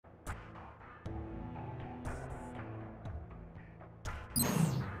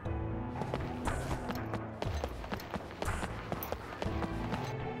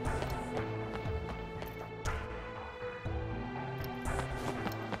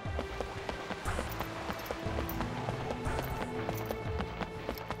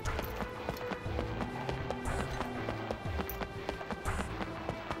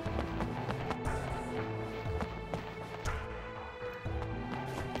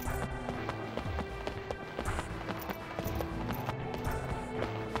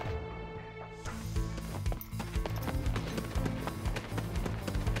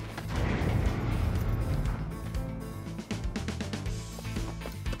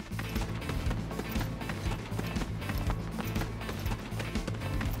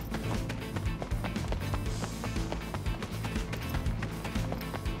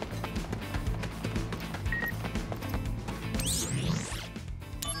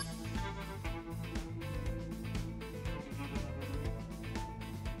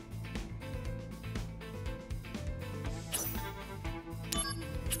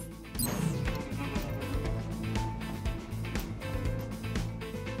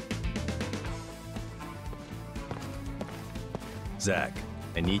Zach,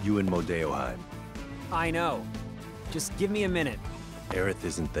 I need you in Modeoheim. I know. Just give me a minute. Aerith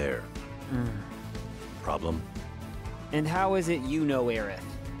isn't there. Problem? And how is it you know Aerith?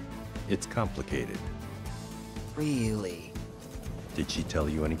 It's complicated. Really? Did she tell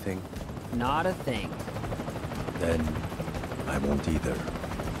you anything? Not a thing. Then I won't either.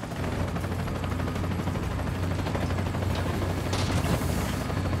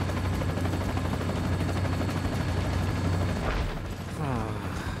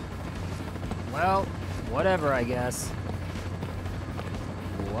 Well, whatever, I guess.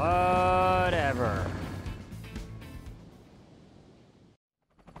 Whatever.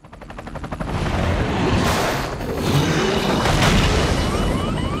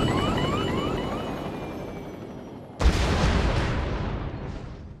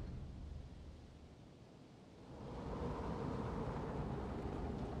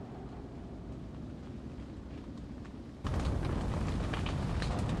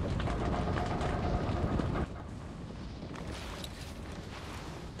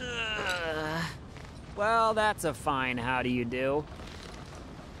 Well, that's a fine how do you do.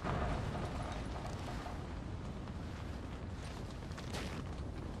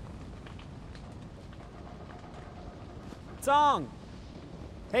 Song!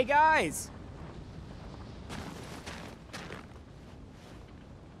 Hey guys!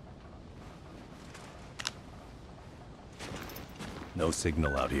 No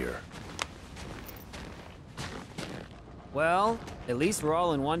signal out here. Well, at least we're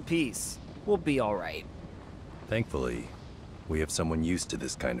all in one piece. We'll be all right. Thankfully, we have someone used to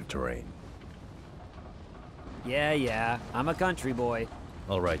this kind of terrain. Yeah, I'm a country boy.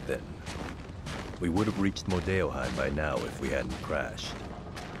 All right then. We would have reached Modeoheim by now if we hadn't crashed.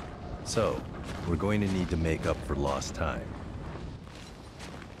 So, we're going to need to make up for lost time.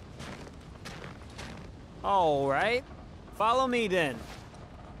 All right. Follow me then.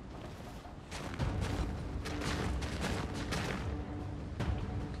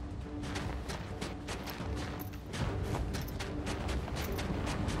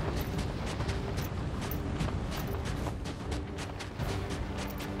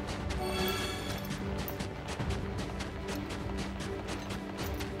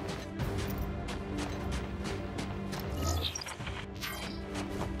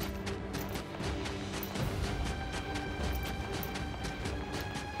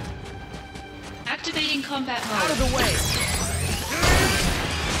 Activating combat mode. Out of the way!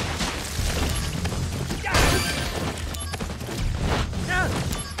 Got him!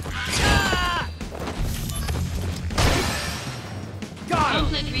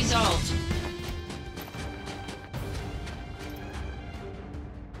 Conflict resolved.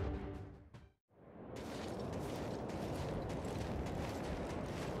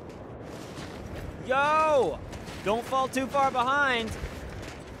 Yo! Don't fall too far behind.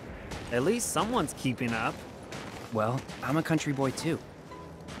 At least someone's keeping up. Well, I'm a country boy too.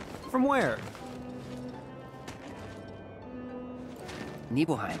 From where?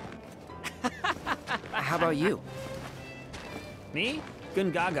 Nibelheim. How about you? Me?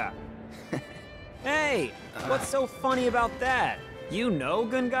 Gungaga. Hey! What's so funny about that? You know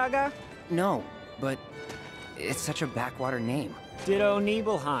Gungaga? No, but it's such a backwater name. Ditto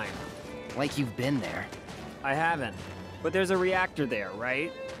Nibelheim. Like you've been there. I haven't. But there's a reactor there,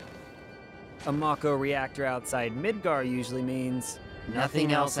 right? A Mako reactor outside Midgar usually means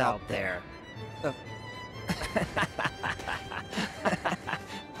Nothing else out there.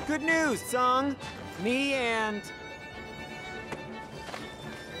 Good news, Sung! Me and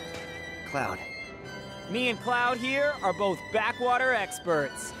Cloud. Cloud here are both backwater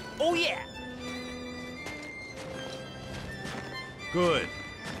experts. Oh yeah! Good.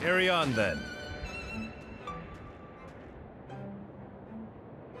 Carry on then.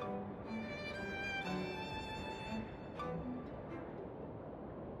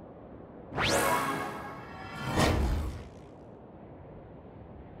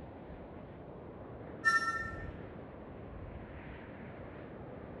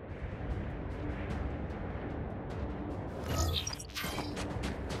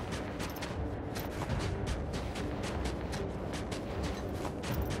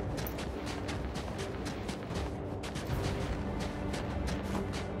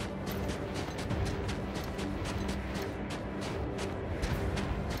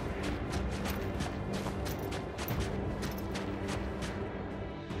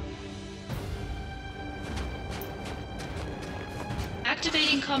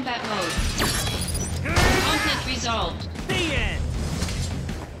 Activating combat mode. Conflict resolved. The end!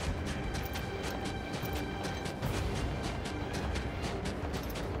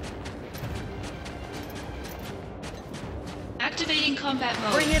 Activating combat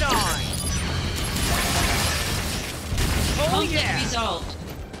mode. Bring it on! Oh Conflict yeah! resolved.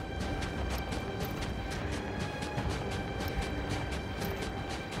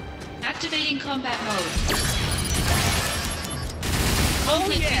 Activating combat mode.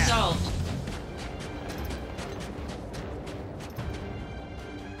 Conflict yeah! resolved.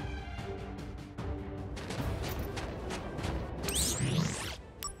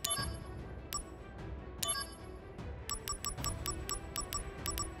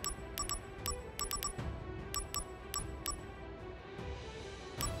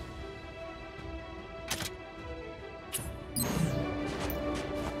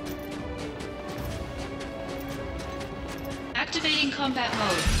 Activating combat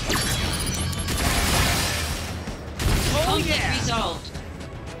mode. Oh Conflict yeah! resolved.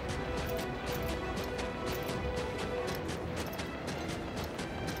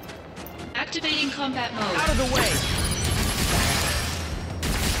 Activating combat mode. Out of the way!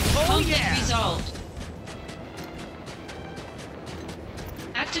 Oh Conflict yeah! resolved.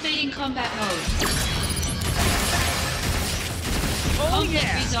 Activating combat mode. Oh Conflict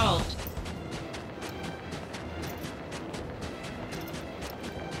yeah! resolved.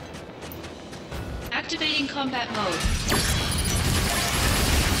 Activating combat mode.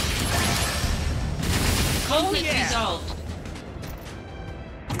 Conflict yeah! resolved.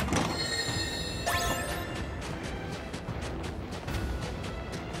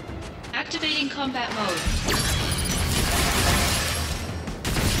 Activating combat mode.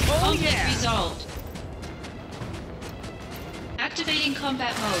 Oh Conflict yeah! resolved. Activating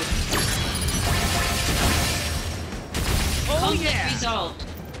combat mode. Oh Conflict yeah! resolved.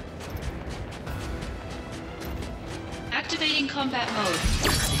 Activating combat mode.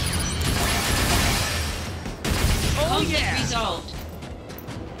 Oh Conflict yeah! resolved.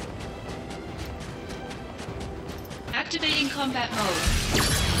 Activating combat mode.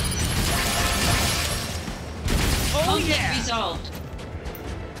 Oh Conflict yeah! resolved.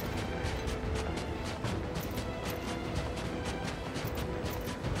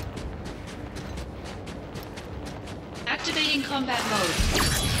 Activating combat mode.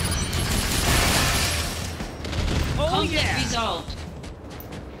 Oh Conflict yeah! resolved.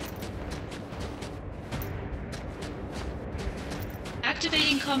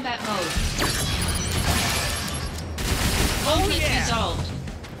 Activating combat mode. Conflict yeah! resolved.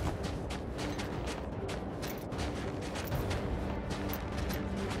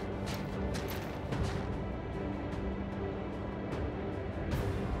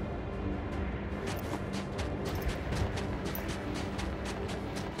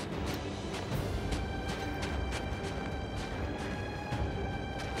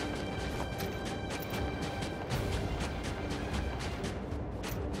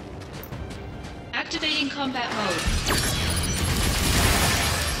 Activating combat mode.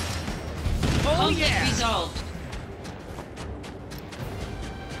 Oh Conflict yeah! resolved.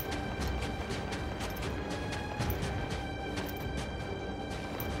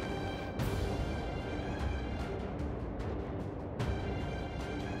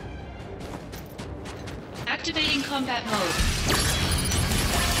 Activating combat mode.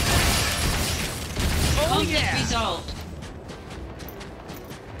 Oh Conflict yeah! resolved.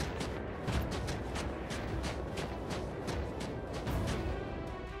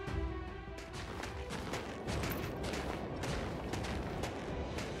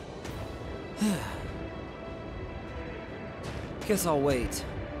 Guess I'll wait.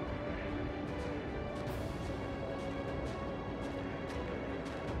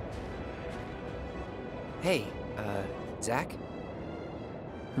 Hey, Zach?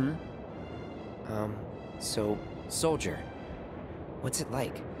 Hmm? So, soldier. What's it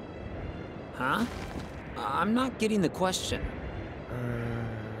like? Huh? I'm not getting the question.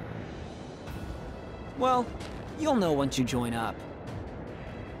 Well, you'll know once you join up.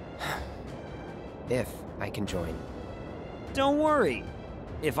 If I can join. Don't worry.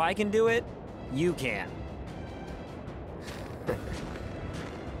 If I can do it, you can.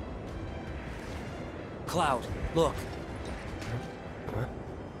 Cloud, look. Huh?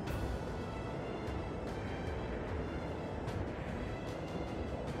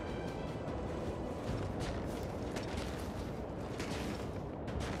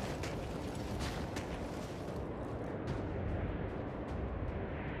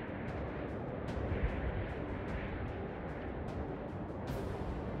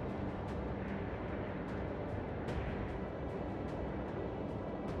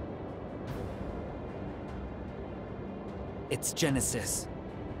 It's Genesis.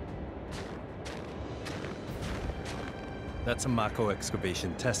 That's a Mako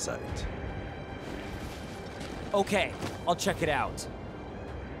excavation test site. Okay, I'll check it out.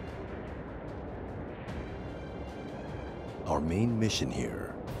 Our main mission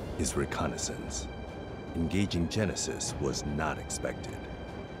here is reconnaissance. Engaging Genesis was not expected.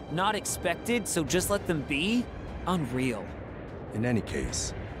 Not expected, so just let them be? Unreal. In any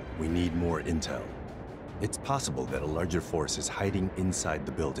case, we need more intel. It's possible that a larger force is hiding inside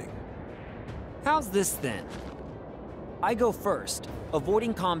the building. How's this then? I go first,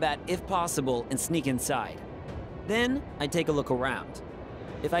 avoiding combat if possible and sneak inside. Then, I take a look around.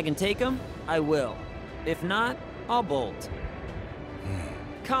 If I can take them, I will. If not, I'll bolt.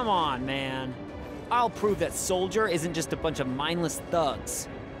 Come on, man. I'll prove that Soldier isn't just a bunch of mindless thugs.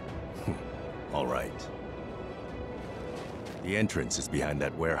 All right. The entrance is behind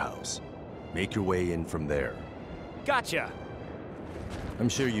that warehouse. Make your way in from there. Gotcha! I'm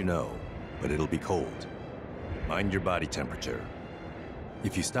sure you know, but it'll be cold. Mind your body temperature.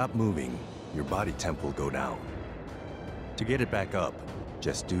 If you stop moving, your body temp will go down. To get it back up,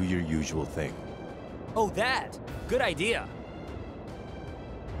 just do your usual thing. Oh, that! Good idea!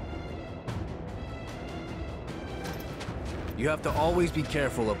 You have to always be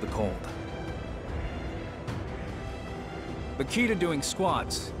careful of the cold. The key to doing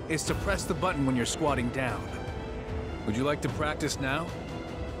squats is to press the button when you're squatting down. Would you like to practice now?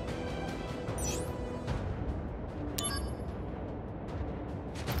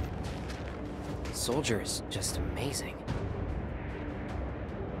 Soldier is just amazing.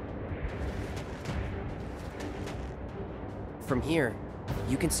 From here,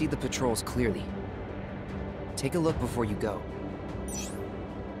 you can see the patrols clearly. Take a look before you go.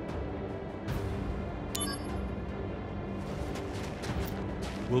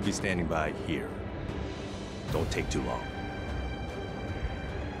 We'll be standing by here. Don't take too long.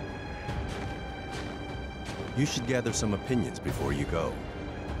 You should gather some opinions before you go.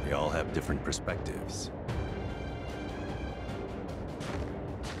 They all have different perspectives.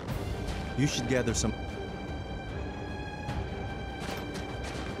 You should gather some...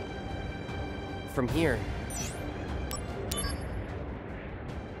 From here,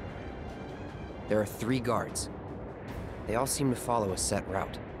 there are 3 guards. They all seem to follow a set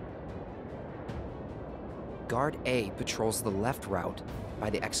route. Guard A patrols the left route by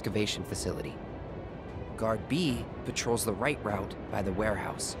the excavation facility. Guard B patrols the right route by the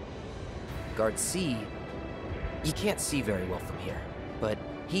warehouse. Guard C, you can't see very well from here, but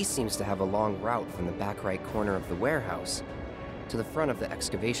he seems to have a long route from the back right corner of the warehouse to the front of the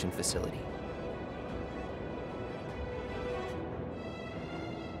excavation facility.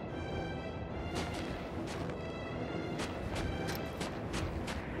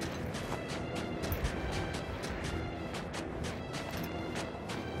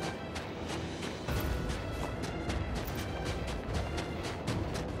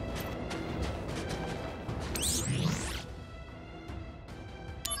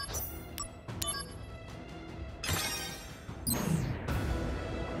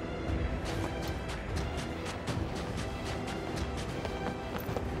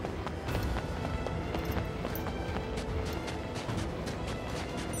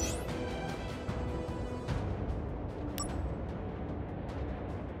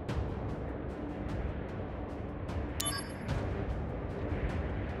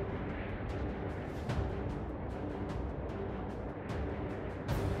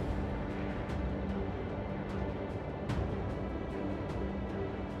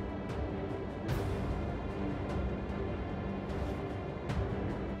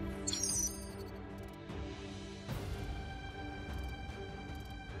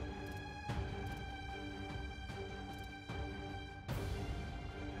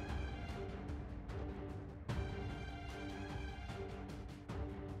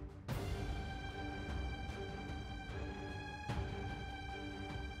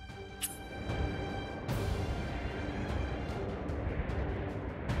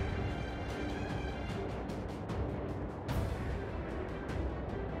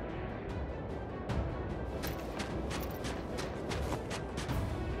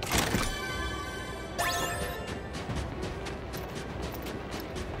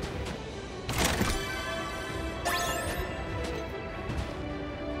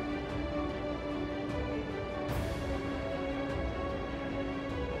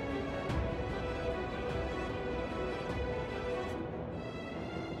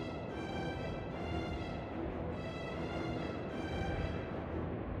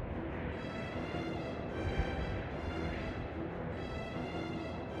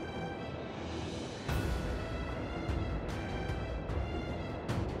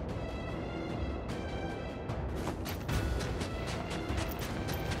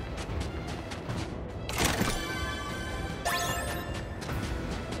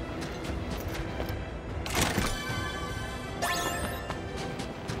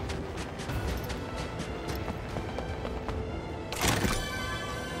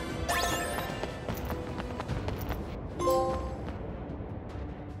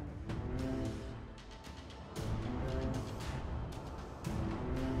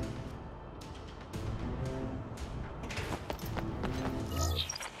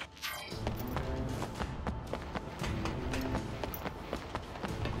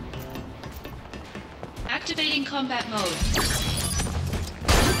 Activating combat mode.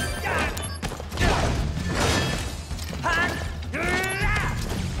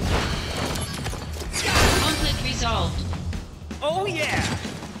 Conflict resolved. Oh yeah!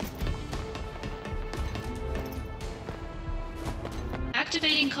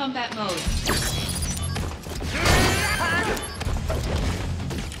 Activating combat mode.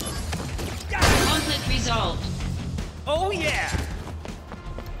 Conflict resolved. Oh yeah!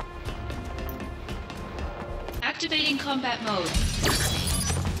 Activating combat mode.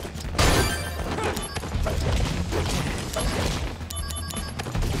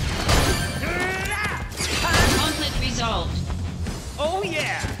 Conflict resolved. Oh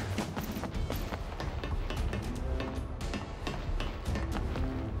yeah!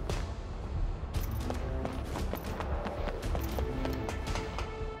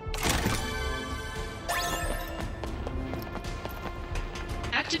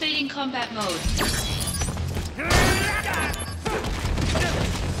 Activating combat mode.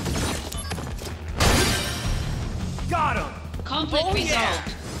 Got him! Conflict Oh, resolved. yeah.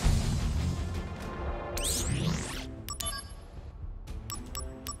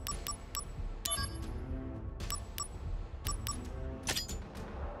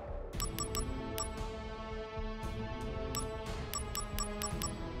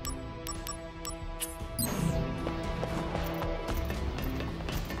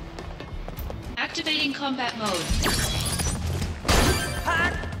 Activating combat mode.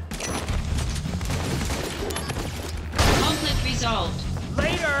 Conflict resolved.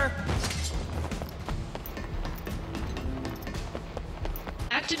 Later!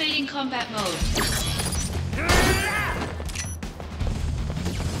 Activating combat mode.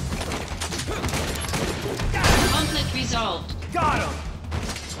 Conflict resolved. Got him!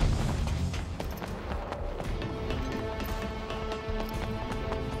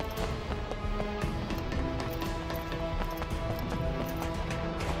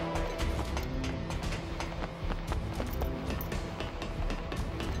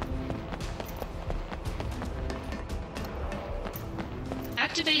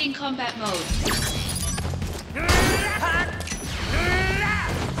 Activating combat mode.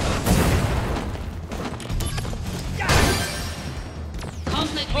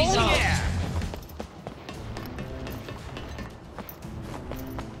 Conflict Oh resolved. yeah!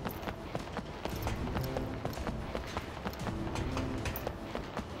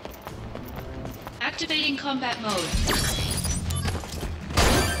 Activating combat mode.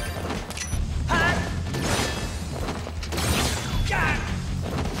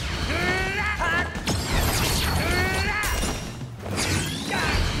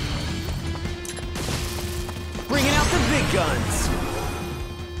 Bringing out the big guns!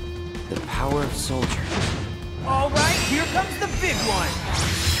 The power of soldier. All right, here comes the big one!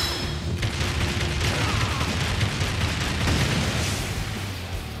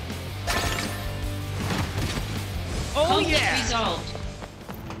 Oh Conflict yeah! resolved.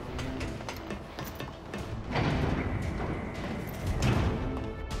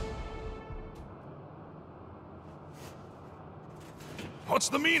 What's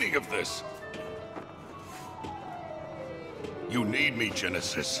the meaning of this? You need me,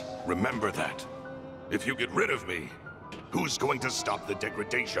 Genesis. Remember that. If you get rid of me, who's going to stop the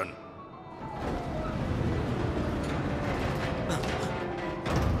degradation?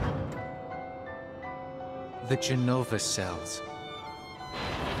 The Genova cells.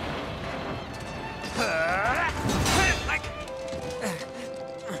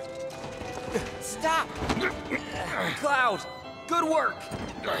 Stop! Cloud, good work!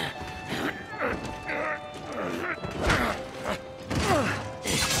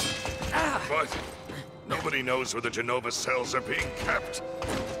 But nobody knows where the Genova cells are being kept.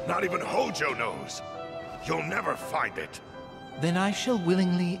 Not even Hojo knows. You'll never find it. Then I shall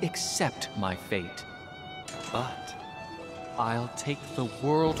willingly accept my fate. But I'll take the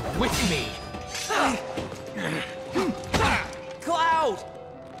world with me. Cloud!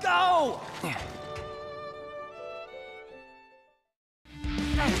 Go!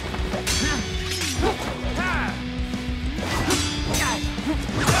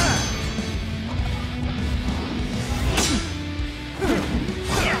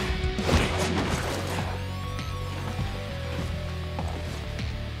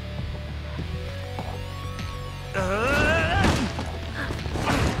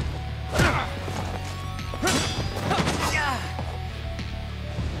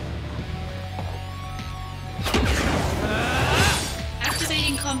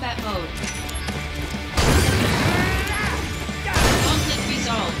 Activating combat mode. Conflict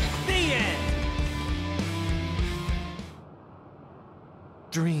resolved. The end!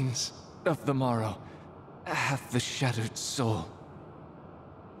 Dreams of the morrow. have the shattered soul.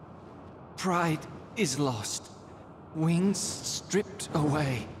 Pride is lost. Wings stripped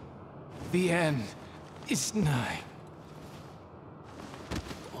away. The end is nigh.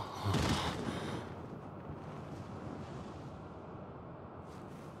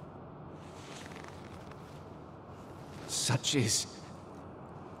 Such is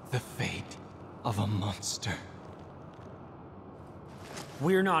the fate of a monster.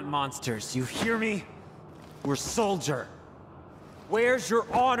 We're not monsters, you hear me? We're soldier. Where's your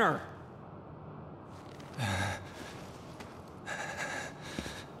honor?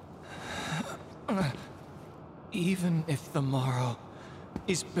 Even if the morrow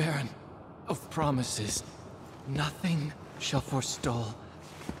is barren of promises, nothing shall forestall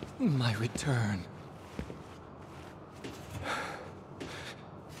my return.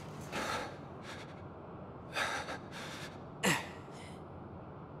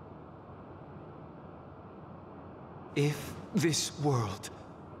 If this world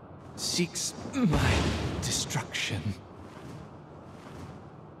seeks my destruction,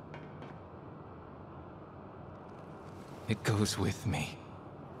 it goes with me.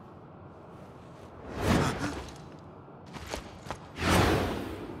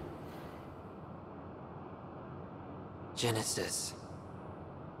 Genesis.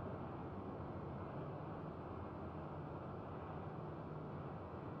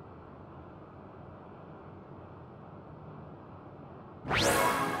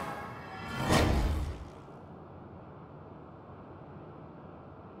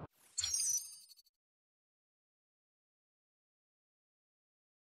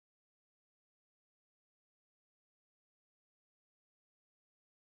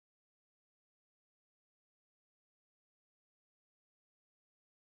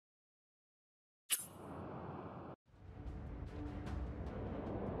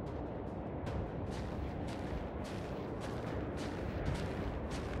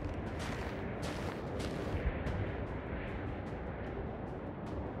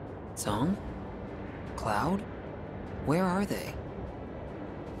 Song? Cloud? Where are they?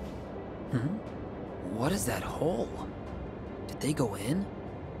 What is that hole? Did they go in?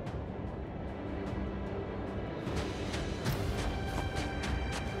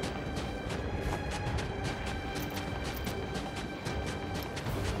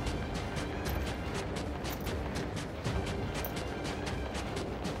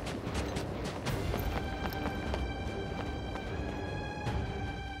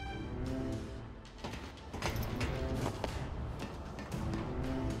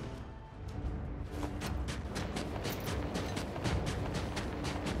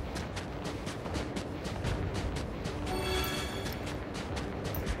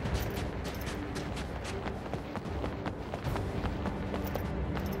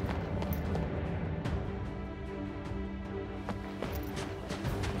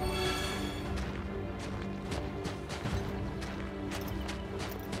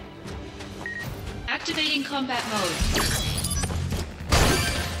 Activating combat mode.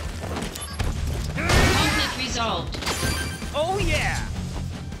 Conflict resolved. Oh yeah!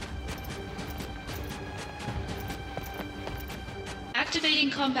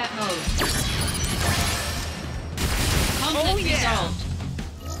 Activating combat mode. Conflict resolved.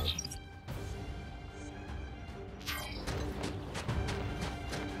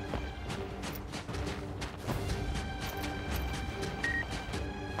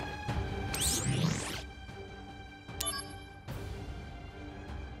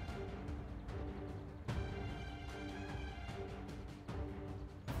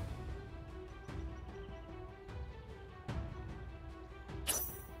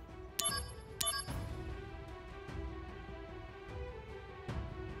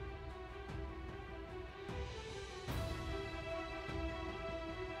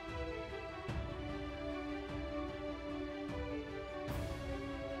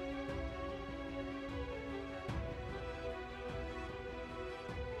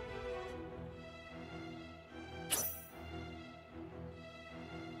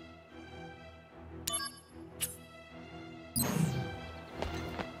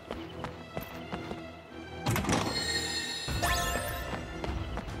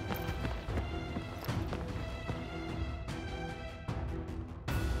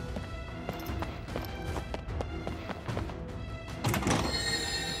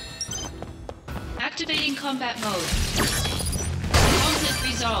 Activating combat mode. Conflict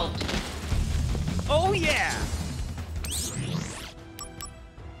resolved. Oh yeah!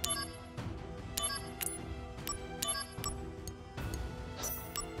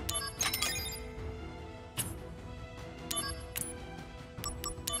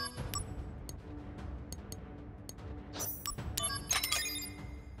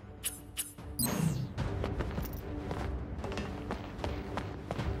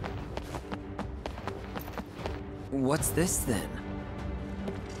 What's this then?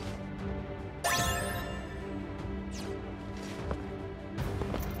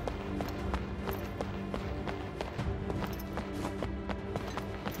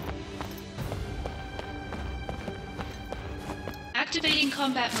 Activating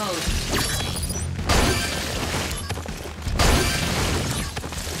combat mode.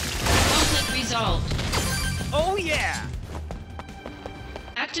 Conflict resolved. Oh yeah!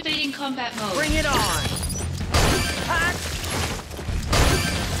 Activating combat mode. Bring it on! Hot!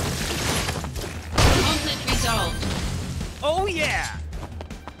 Conflict resolved. Oh yeah!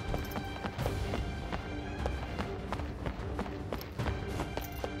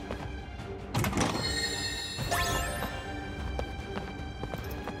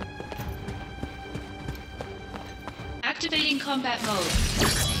 Activating combat mode.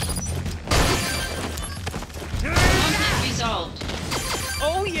 Conflict resolved.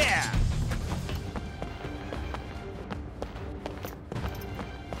 Oh yeah!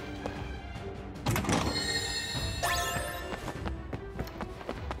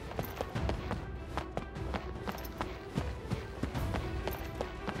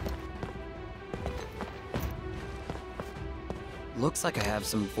 Looks like I have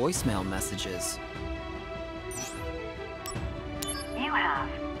some voicemail messages. You have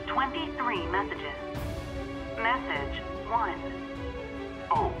 23 messages. Message 1.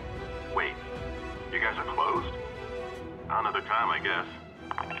 Oh, wait. You guys are closed? Another time, I guess.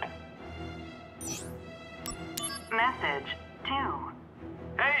 Message 2.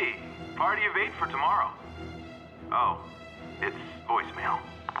 Hey! Party of 8 for tomorrow. Oh, it's voicemail.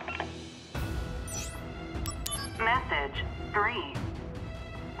 Message 3.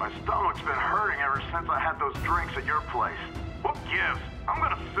 My stomach's been hurting ever since I had those drinks at your place. What gives? I'm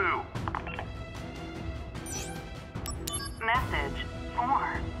gonna sue. Message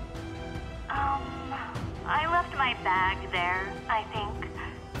 4. I left my bag there, I think.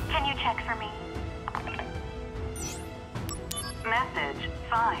 Can you check for me? Message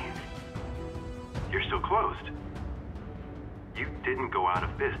 5. You're still closed. You didn't go out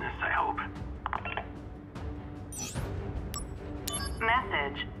of business, I hope.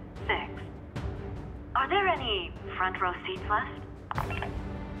 Message 6. Are there any front row seats left?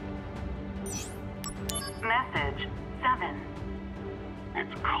 Message 7.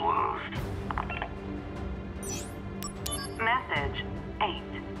 It's closed. Message 8.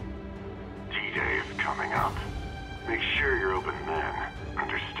 D-Day is coming up. Make sure you're open then.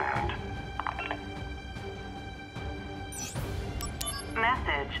 Understand?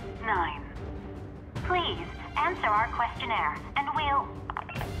 Message 9. Please answer our questionnaire and we'll...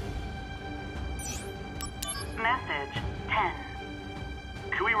 Message 10.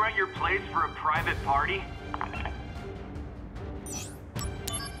 Can we rent your place for a private party?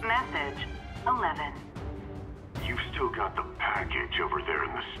 Message 11. You've still got the package over there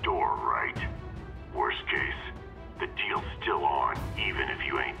in the store, right? Worst case, the deal's still on, even if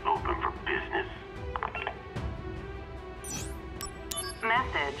you ain't open for business.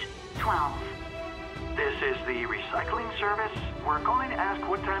 Message 12. This is the recycling service. We're going to ask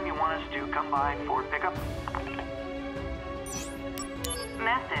what time you want us to come by for pickup.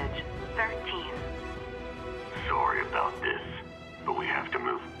 Message 13. Sorry about this, but we have to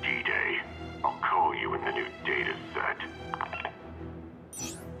move D-Day. I'll call you in the new data set.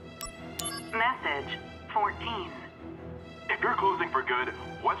 Message 14. If you're closing for good,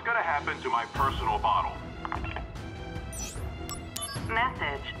 what's gonna happen to my personal bottle?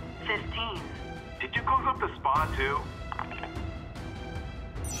 Message 15. Did you close up the spa too?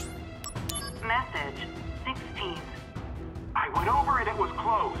 Message 16. I went over and it was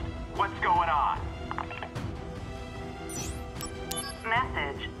closed. What's going on?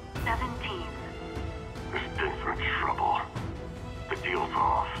 Message 17. There's been some trouble. The deal's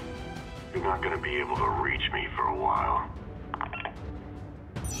off. You're not gonna be able to reach me for a while.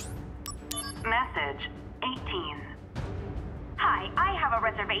 Message 18. Hi, I have a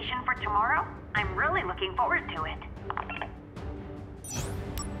reservation for tomorrow. I'm really looking forward to it.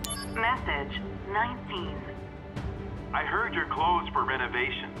 Message 19. I heard you're closed for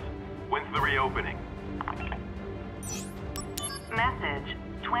renovations. When's the reopening? Message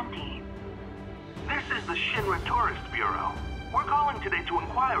 20. This is the Shinra Tourist Bureau. We're calling today to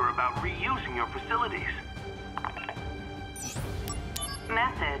inquire about reusing your facilities.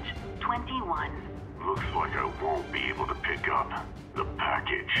 Message 21. Looks like I won't be able to pick up the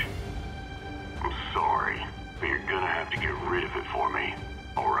package. I'm sorry, but you're gonna have to get rid of it for me.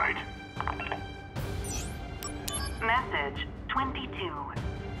 All right? Message 22.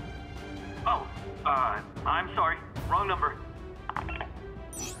 Oh, I'm sorry. Wrong number.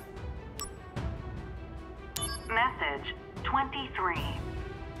 message 23.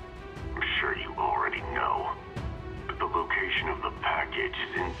 I'm sure you already know. But the location of the package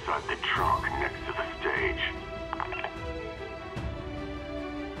is inside the trunk next to the stage.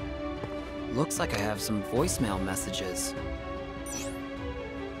 Looks like I have some voicemail messages.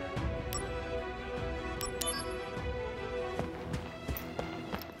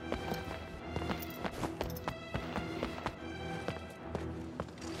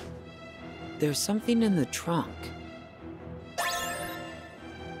 There's something in the trunk.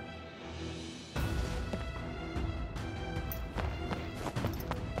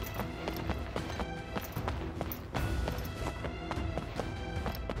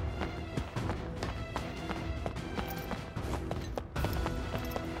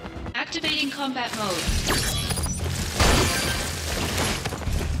 Activating combat mode.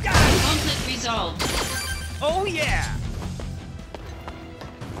 Conflict resolved. Oh yeah!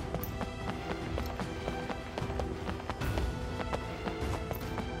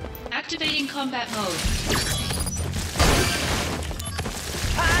 Activating combat mode.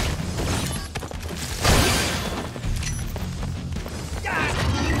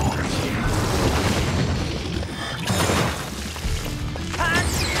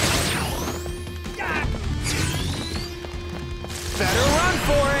 Better run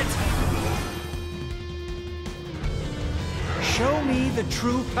for it! Show me the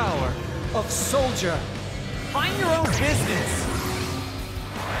true power of soldier. Mind your own business.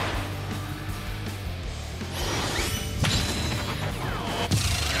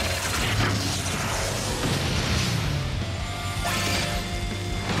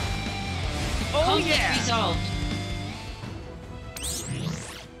 Conflict resolved.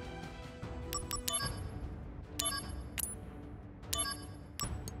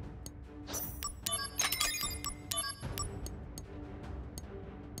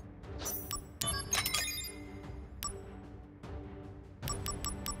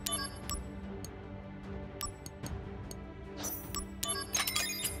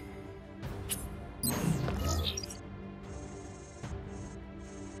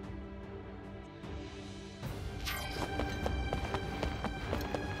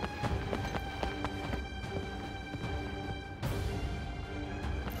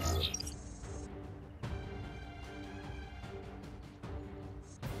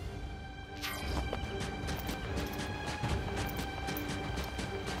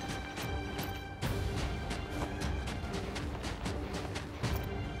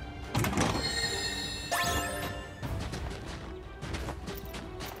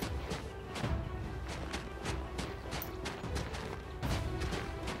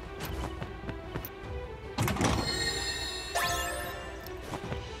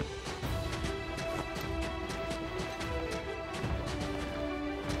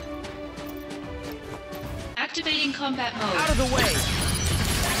 Activating combat mode. Out of the way!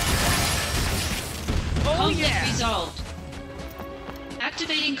 Oh Conflict yeah! resolved.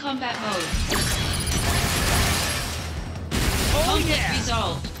 Activating combat mode. Oh Conflict yeah!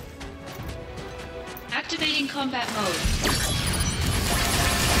 resolved. Activating combat mode.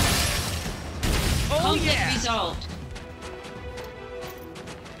 Oh Conflict yeah! resolved.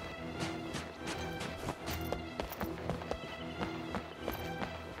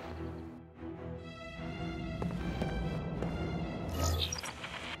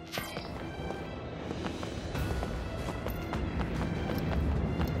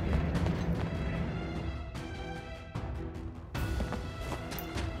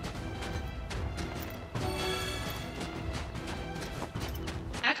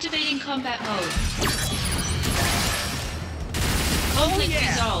 Activating combat mode. Conflict yeah!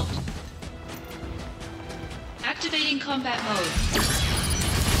 resolved. Activating combat mode.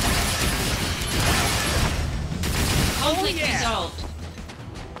 Conflict yeah! resolved.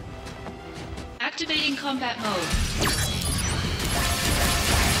 Activating combat mode.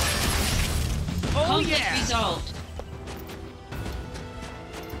 Oh Conflict yeah! resolved.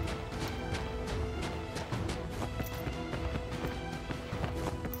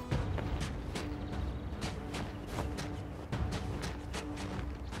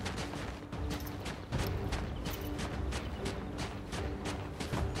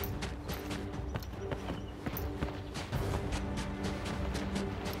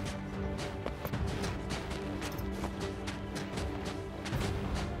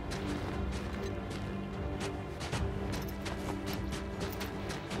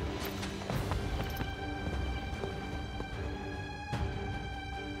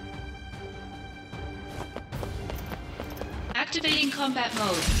 Activating combat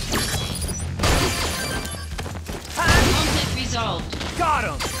mode. Conflict resolved. Got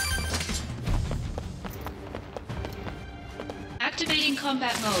him! Activating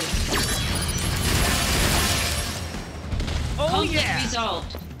combat mode. Oh Conflict yeah!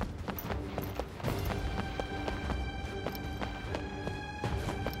 resolved.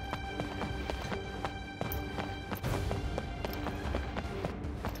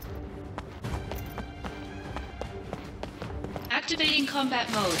 Activating combat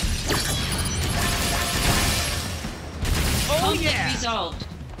mode. Oh Conflict yeah! resolved.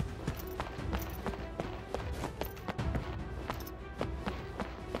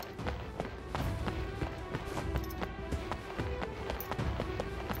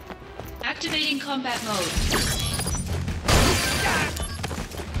 Activating combat mode.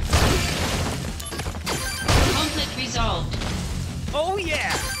 Conflict resolved. Oh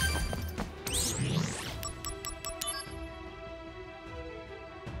yeah!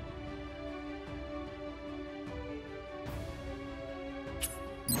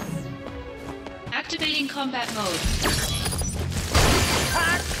 Activating combat mode.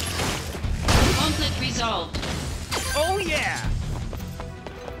 Conflict resolved. Oh yeah!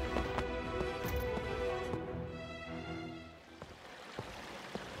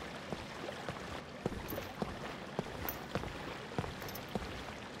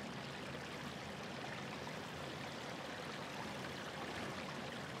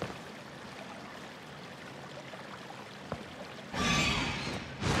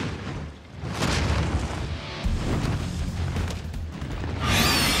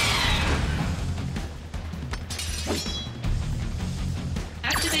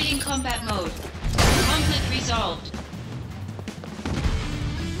 Activating combat mode. Conflict resolved.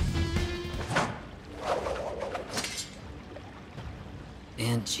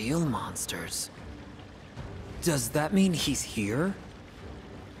 Angeal monsters. Does that mean he's here?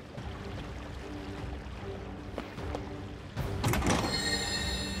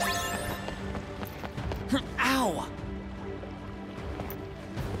 Ow!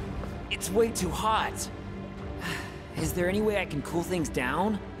 It's way too hot. Is there any way I can cool things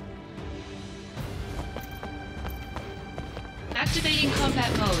down? Activating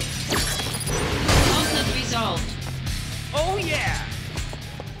combat mode. Conflict resolved. Oh yeah!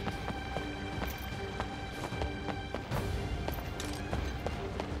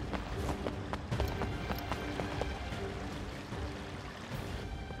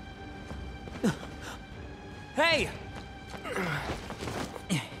 Hey!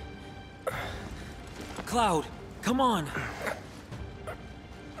 Cloud, come on.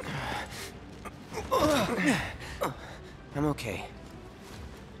 I'm okay.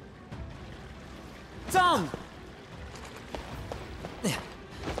 Tsung!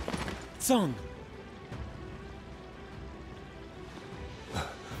 Tsung!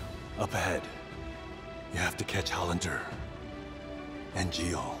 Up ahead. You have to catch Hollander.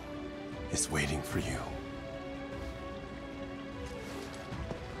 Angeal is waiting for you.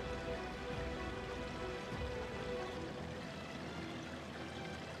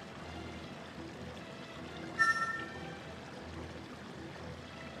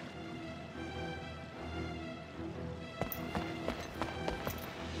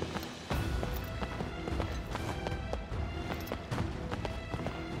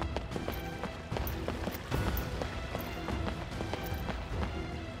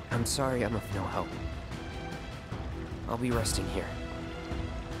 I'm sorry I'm of no help. I'll be resting here.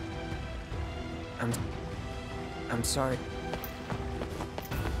 I'm sorry.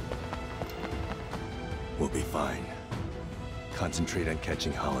 We'll be fine. Concentrate on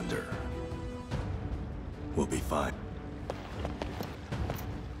catching Hollander. We'll be fine.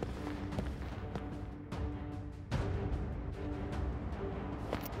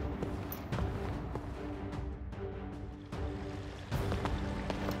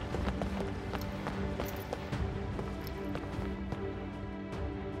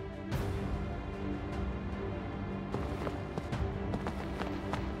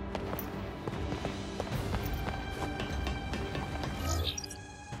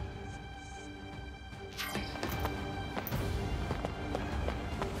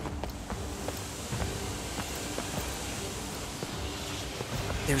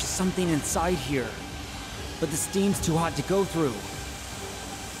 There's something inside here, but the steam's too hot to go through.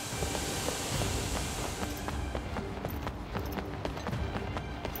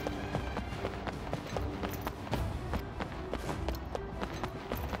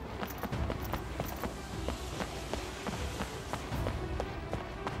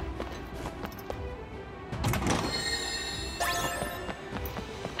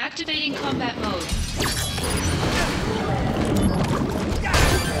 Activating combat mode.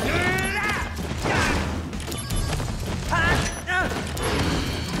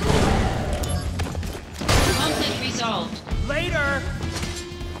 Conflict resolved. Later!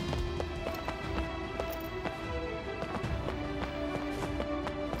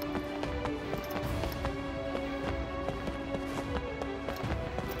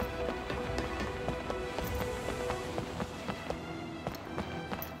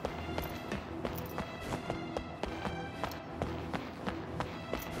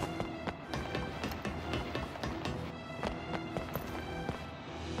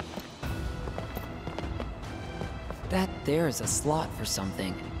 That there is a slot for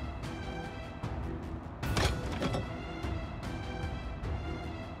something.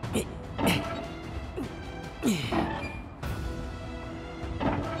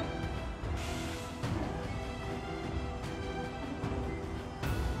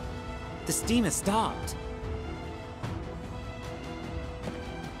 The steam has stopped.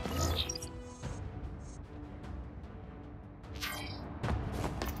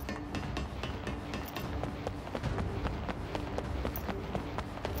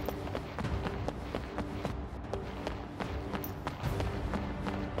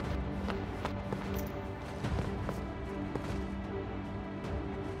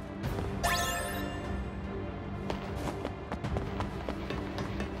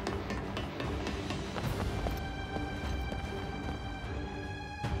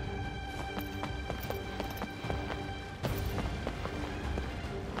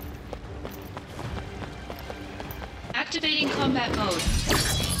 Activating combat mode.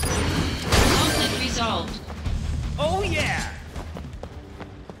 Conflict resolved. Oh yeah!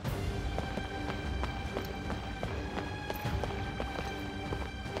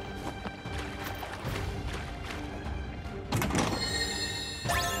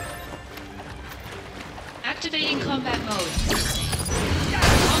 Activating combat mode.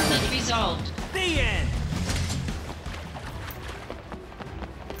 Conflict resolved. The end!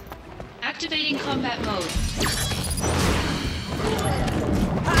 Activating combat mode.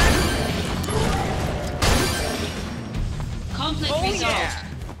 Conflict resolved. Yeah.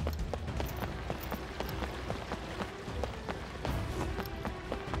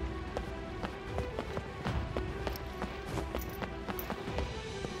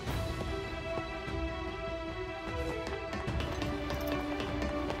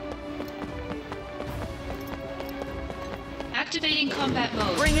 Activating combat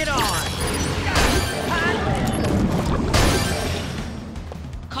mode. Bring it on!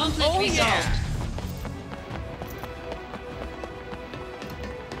 Conflict resolved. Yeah.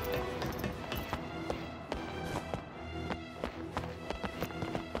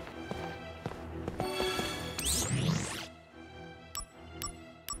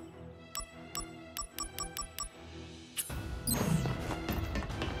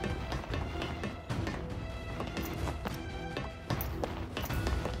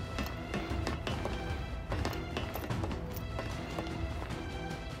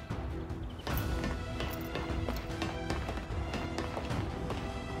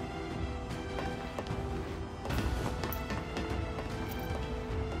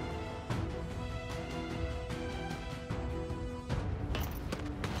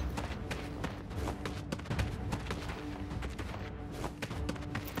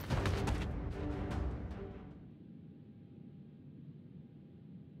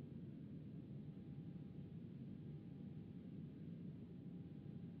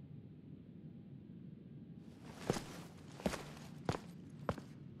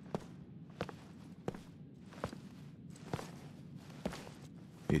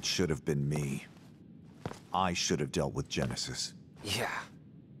 It should have been me. I should have dealt with Genesis. Yeah.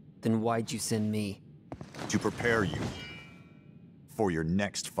 Then why'd you send me? To prepare you for your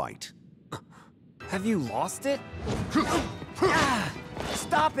next fight. Have you lost it? Ah,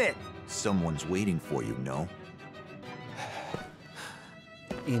 stop it! Someone's waiting for you, no?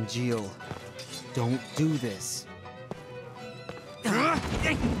 Angeal, don't do this.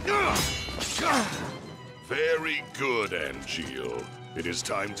 Very good, Angeal. It is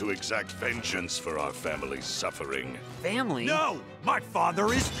time to exact vengeance for our family's suffering. Family? No! My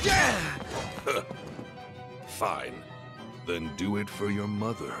father is dead! Fine. Then do it for your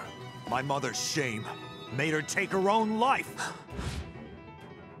mother. My mother's shame made her take her own life.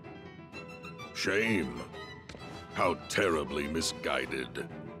 Shame. How terribly misguided.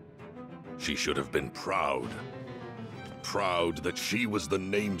 She should have been proud. Proud that she was the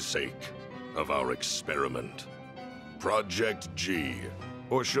namesake of our experiment. Project G.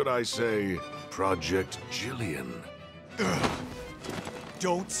 Or should I say, Project Jillian?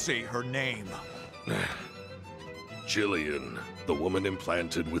 Don't say her name. Jillian, the woman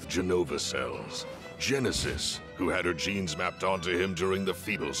implanted with Genova cells. Genesis, who had her genes mapped onto him during the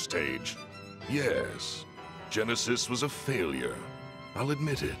fetal stage. Yes, Genesis was a failure. I'll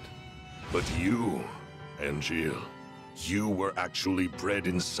admit it. But you, Angeal, you were actually bred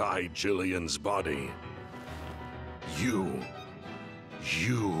inside Jillian's body. You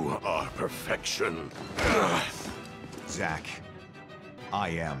are perfection. Zack, I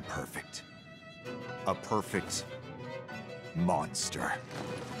am perfect. A perfect monster.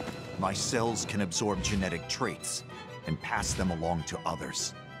 My cells can absorb genetic traits and pass them along to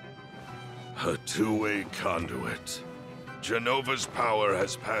others. A two-way conduit. Genova's power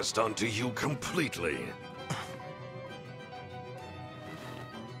has passed on to you completely.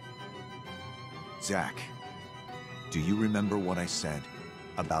 Zack, do you remember what I said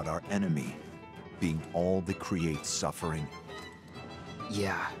about our enemy being all that creates suffering?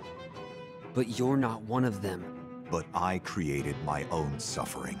 Yeah, but you're not one of them. But I created my own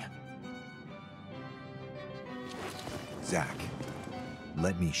suffering. Zack,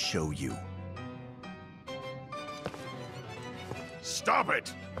 let me show you. Stop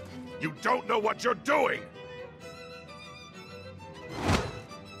it! You don't know what you're doing!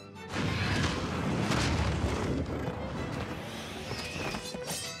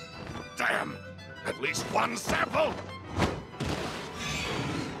 Damn! At least one sample?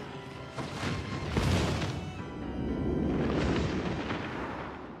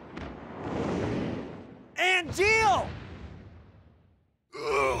 Angeal!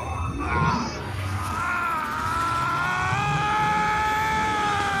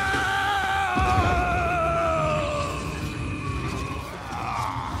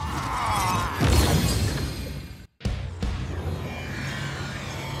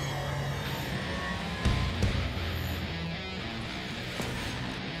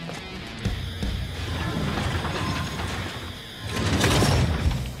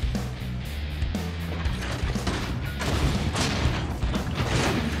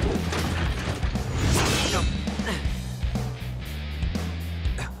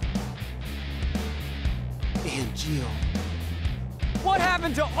 Angeal. What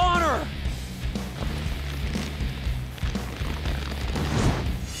happened to honor?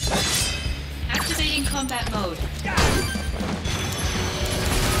 Activating combat mode.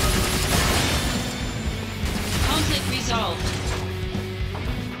 Conflict resolved.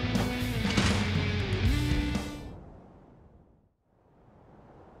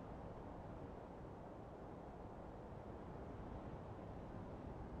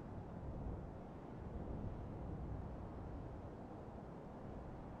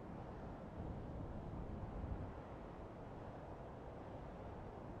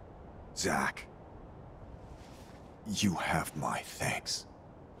 Zack, you have my thanks.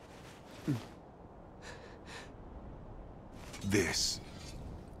 This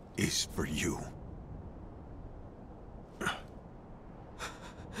is for you.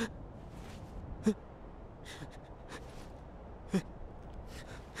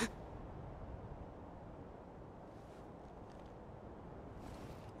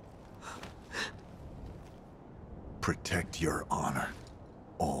 Protect your honor,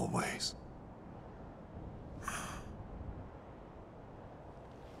 always.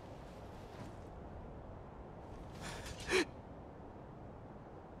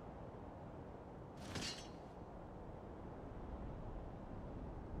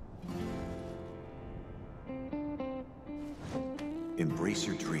 Embrace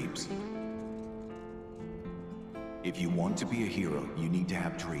your dreams. If you want to be a hero, you need to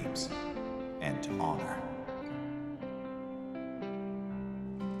have dreams and honor.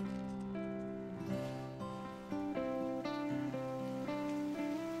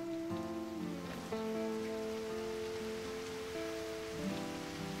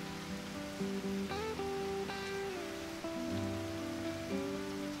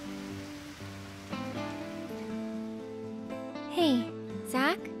 Hey,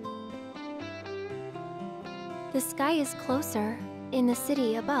 Zack? The sky is closer in the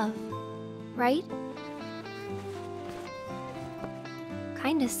city above, right?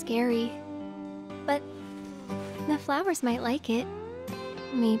 Kinda scary. But the flowers might like it.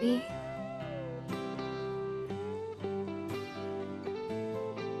 Maybe.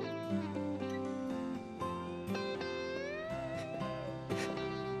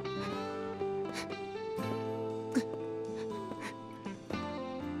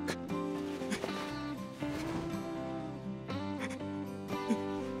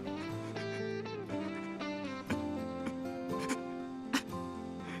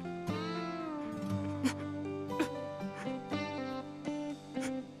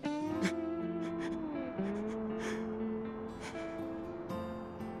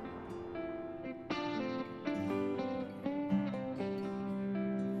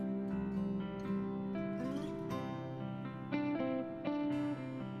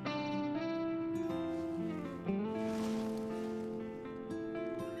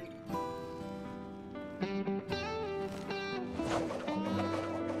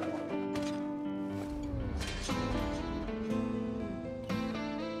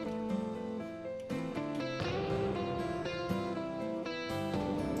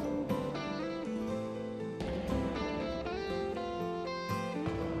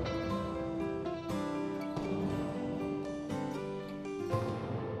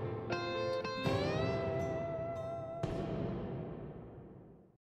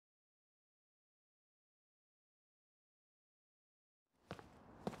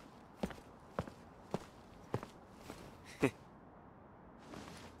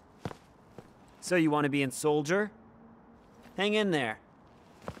 So you want to be in Soldier? Hang in there.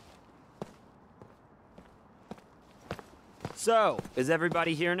 So, is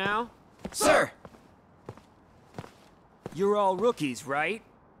everybody here now? Sir! You're all rookies, right?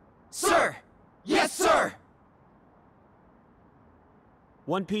 Sir! Yes, sir!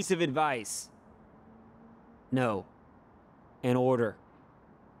 One piece of advice. No. An order.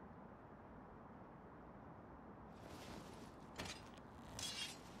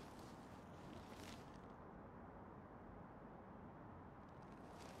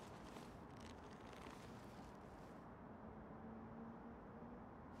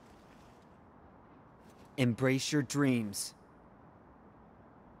 Embrace your dreams.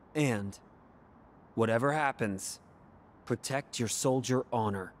 And, whatever happens, protect your soldier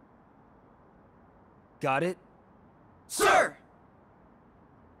honor. Got it? Sir!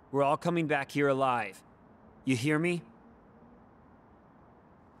 We're all coming back here alive. You hear me?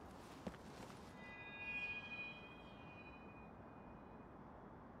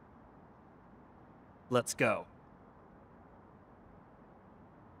 Let's go.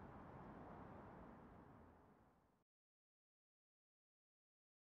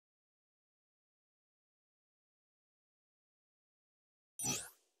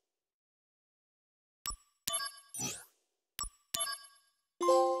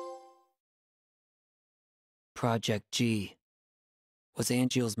 Project G was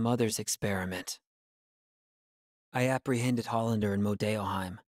Angeal's mother's experiment. I apprehended Hollander in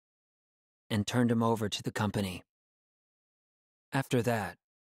Modeoheim and turned him over to the company. After that,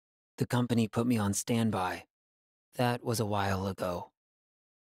 the company put me on standby. That was a while ago.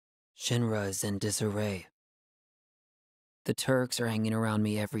 Shinra is in disarray. The Turks are hanging around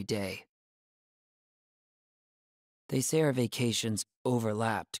me every day. They say our vacations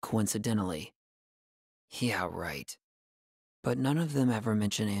overlapped coincidentally. Yeah, right. But none of them ever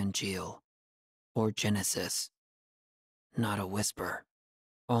mention Angeal or Genesis. Not a whisper.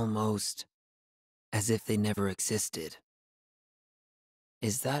 Almost as if they never existed.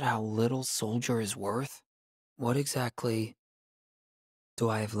 Is that how little Soldier is worth? What exactly do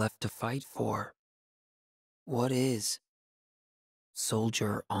I have left to fight for? What is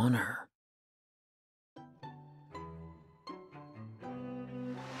Soldier honor?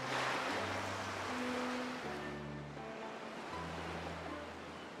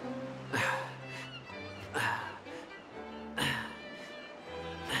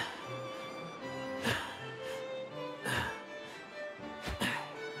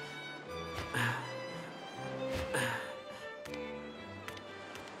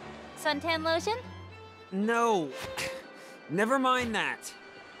 Suntan lotion? No. Never mind that.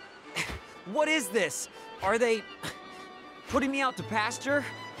 What is this? Are they putting me out to pasture?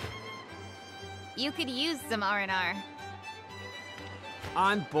 You could use some R&R.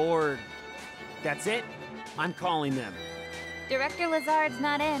 I'm bored. That's it? I'm calling them. Director Lazard's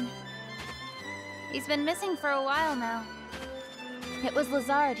not in. He's been missing for a while now. It was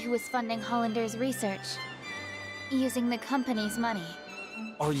Lazard who was funding Hollander's research, using the company's money.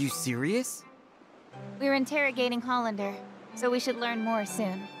 Are you serious? We're interrogating Hollander, so we should learn more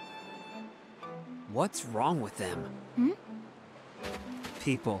soon. What's wrong with them? Hmm?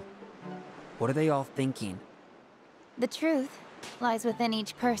 People. What are they all thinking? The truth lies within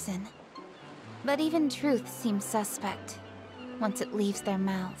each person. But even truth seems suspect once it leaves their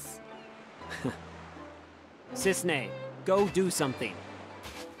mouths. Cisne, go do something.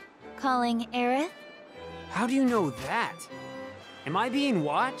 Calling Aerith? How do you know that? Am I being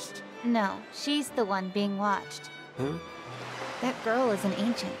watched? No, she's the one being watched. Huh? That girl is an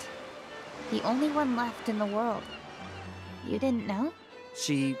ancient. The only one left in the world. You didn't know?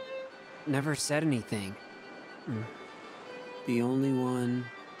 She never said anything. The only one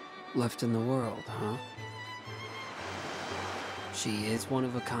left in the world, huh? She is one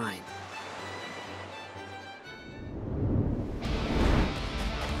of a kind.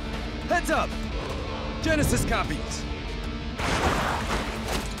 Heads up! Genesis copies!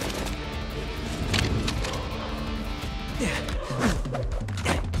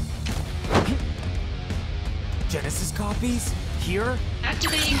 Genesis copies? Here?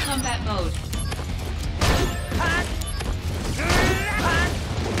 Activating combat mode.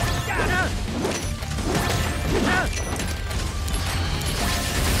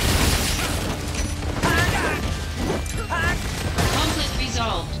 Conflict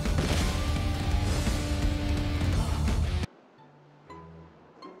resolved.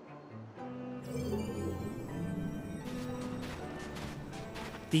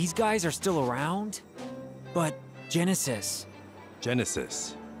 These guys are still around? But Genesis...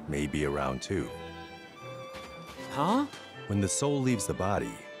 Genesis may be around too. Huh? When the soul leaves the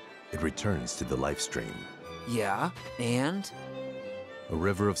body, it returns to the life stream. Yeah, and? A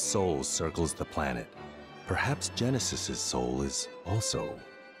river of souls circles the planet. Perhaps Genesis's soul is also...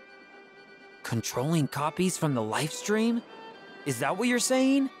 Controlling copies from the life stream? Is that what you're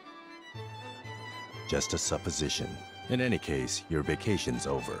saying? Just a supposition. In any case, your vacation's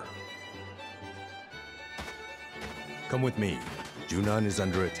over. Come with me. Junon is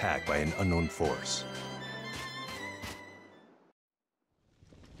under attack by an unknown force.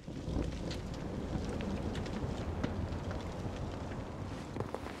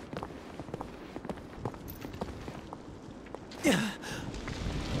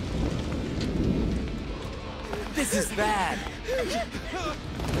 This is bad!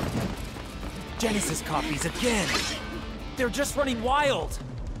 Genesis copies again! They're just running wild!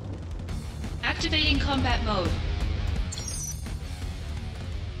 Activating combat mode.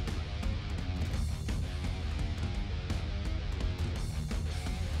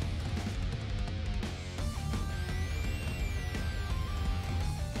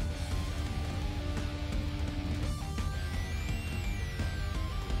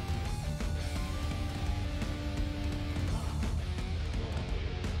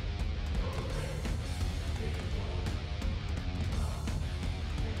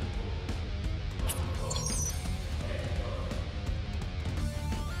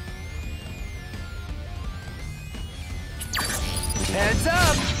 Heads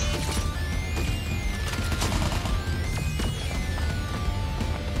up!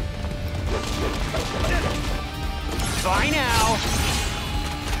 Bye now!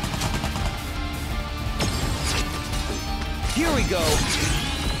 Here we go!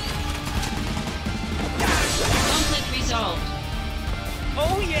 Conflict resolved.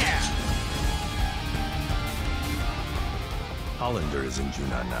 Oh yeah! Hollander is in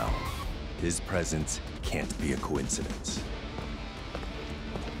Junon now. His presence can't be a coincidence.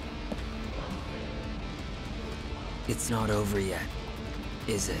 It's not over yet,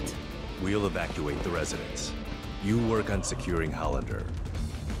 is it? We'll evacuate the residence. You work on securing Hollander.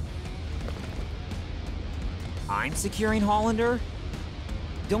 I'm securing Hollander?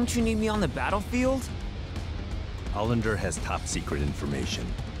 Don't you need me on the battlefield? Hollander has top-secret information.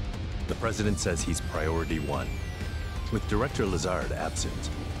 The President says he's priority 1. With Director Lazard absent,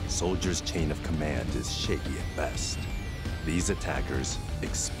 Soldier's chain of command is shaky at best. These attackers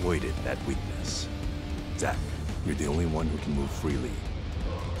exploited that weakness. Zack, you're the only one who can move freely.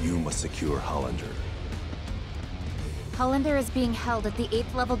 You must secure Hollander. Hollander is being held at the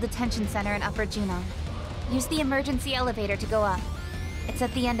 8th level detention center in Upper Junon. Use the emergency elevator to go up. It's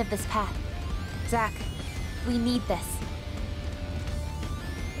at the end of this path. Zack, we need this.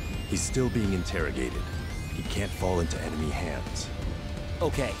 He's still being interrogated. He can't fall into enemy hands.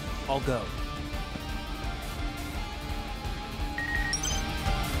 Okay, I'll go.